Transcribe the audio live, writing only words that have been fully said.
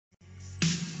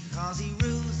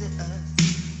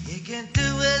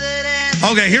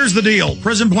Okay, here's the deal.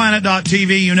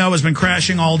 PrisonPlanet.tv, you know, has been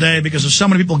crashing all day because of so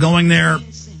many people going there.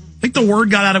 I think the word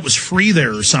got out it was free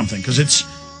there or something, because it's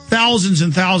thousands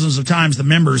and thousands of times the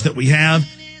members that we have.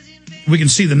 We can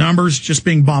see the numbers just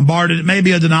being bombarded. It may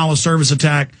be a denial of service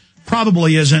attack.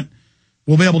 Probably isn't.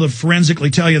 We'll be able to forensically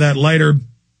tell you that later.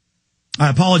 I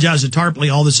apologize to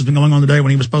Tarpley. All this has been going on today when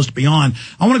he was supposed to be on.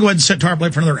 I want to go ahead and set Tarpley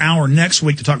up for another hour next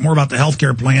week to talk more about the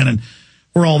healthcare plan and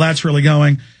where all that's really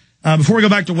going. Before we go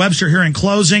back to Webster here in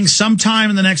closing, sometime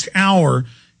in the next hour,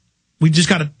 we've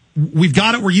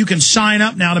got it where you can sign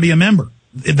up now to be a member.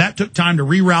 That took time to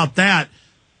reroute that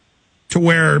to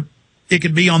where it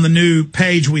could be on the new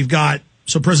page we've got,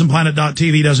 so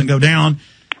PrisonPlanet.tv doesn't go down.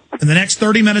 In the next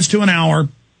 30 minutes to an hour,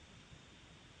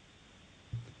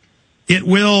 it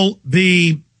will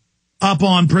be up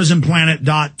on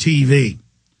PrisonPlanet.tv.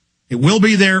 It will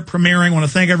be there premiering. I want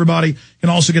to thank everybody. You can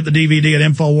also get the DVD at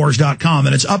Infowars.com.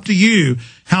 And it's up to you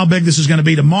how big this is going to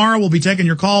be. Tomorrow we'll be taking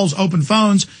your calls, open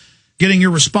phones, getting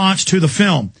your response to the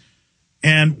film.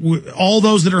 And all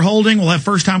those that are holding, we'll have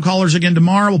first-time callers again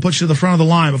tomorrow. We'll put you to the front of the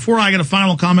line. Before I get a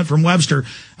final comment from Webster,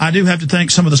 I do have to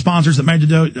thank some of the sponsors that made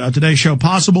today's show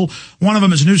possible. One of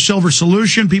them is New Silver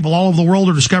Solution. People all over the world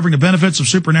are discovering the benefits of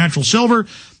supernatural silver.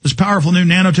 This powerful new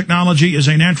nanotechnology is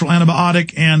a natural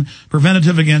antibiotic and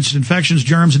preventative against infections,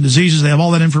 germs, and diseases. They have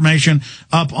all that information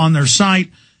up on their site.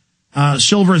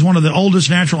 Silver is one of the oldest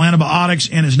natural antibiotics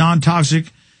and is non-toxic.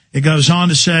 It goes on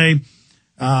to say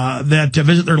that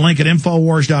visit their link at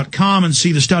Infowars.com and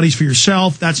see the studies for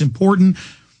yourself. That's important.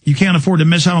 You can't afford to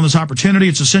miss out on this opportunity.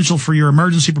 It's essential for your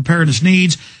emergency preparedness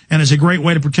needs and is a great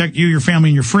way to protect you, your family,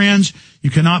 and your friends.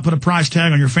 You cannot put a price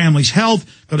tag on your family's health.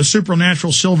 Go to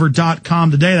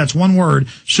supernaturalsilver.com today. That's one word,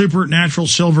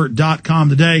 supernaturalsilver.com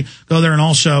today. Go there and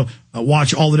also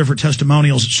watch all the different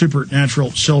testimonials at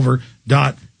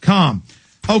supernaturalsilver.com.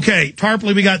 Okay,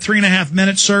 Tarpley, we got 3.5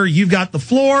 minutes, sir. You've got the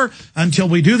floor until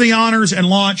we do the honors and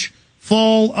launch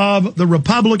Fall of the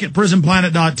Republic at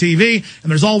PrisonPlanet.tv.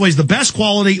 And there's always the best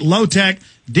quality, low-tech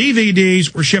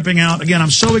DVDs we're shipping out. Again, I'm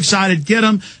so excited. Get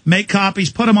them, make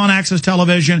copies, put them on Access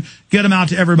Television, get them out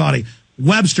to everybody.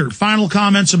 Webster, final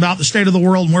comments about the state of the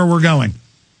world and where we're going.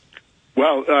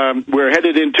 Well, we're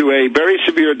headed into a very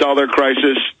severe dollar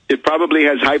crisis. It probably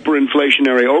has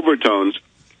hyperinflationary overtones.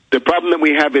 The problem that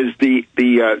we have is the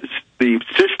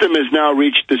system has now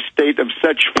reached a state of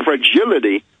such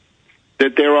fragility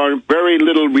that there are very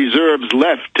little reserves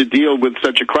left to deal with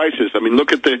such a crisis. I mean,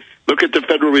 look at the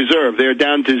Federal Reserve. They're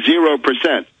down to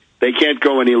 0%. They can't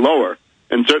go any lower.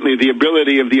 And certainly the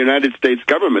ability of the United States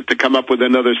government to come up with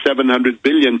another $700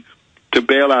 billion to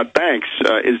bail out banks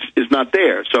is not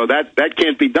there. So that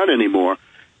can't be done anymore.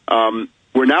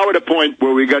 We're now at a point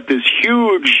where we got this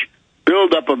huge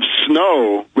buildup of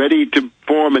snow ready to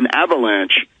form an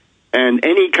avalanche, and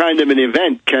any kind of an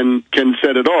event can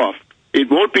set it off. It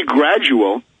won't be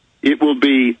gradual. It will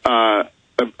be a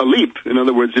leap. In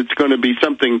other words, it's going to be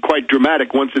something quite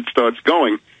dramatic once it starts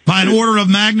going. By an order of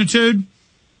magnitude?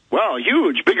 Well,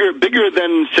 huge, bigger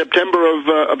than September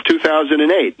of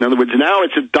 2008. In other words, now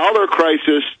it's a dollar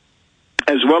crisis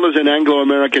as well as an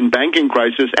Anglo-American banking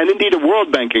crisis, and indeed a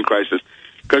world banking crisis.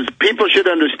 Because people should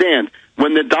understand,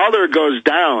 when the dollar goes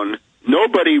down,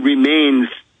 nobody remains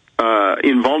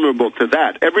invulnerable to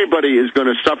that. Everybody is going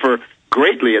to suffer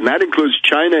greatly, and that includes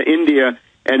China, India,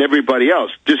 and everybody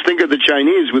else. Just think of the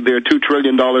Chinese with their $2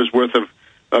 trillion worth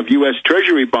of U.S.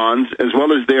 Treasury bonds, as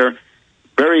well as their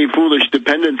very foolish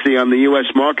dependency on the U.S.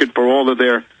 market for all of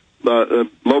their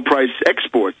low-price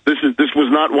exports. This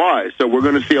was not wise, so we're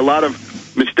going to see a lot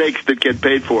of mistakes that get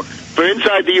paid for. For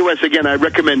inside the U.S., again, I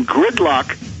recommend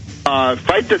gridlock,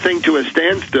 fight the thing to a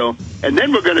standstill, and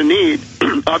then we're going to need,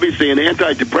 obviously, an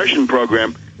anti-depression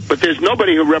program, but there's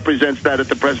nobody who represents that at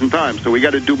the present time, so we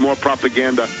got to do more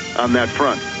propaganda on that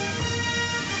front.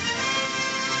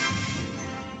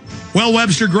 Well,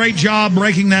 Webster, great job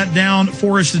breaking that down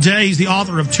for us today. He's the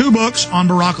author of 2 books on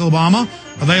Barack Obama,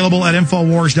 available at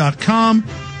Infowars.com.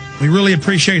 We really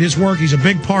appreciate his work. He's a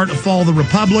big part of Fall of the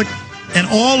Republic, and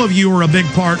all of you are a big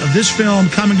part of this film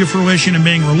coming to fruition and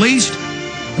being released.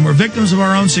 And we're victims of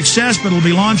our own success, but it'll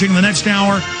be launching in the next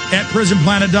hour at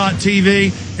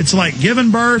PrisonPlanet.tv. It's like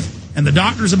giving birth, and the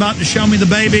doctor's about to show me the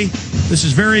baby. This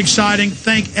is very exciting.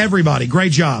 Thank everybody.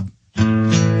 Great job.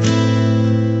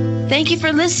 Thank you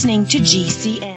for listening to GCN.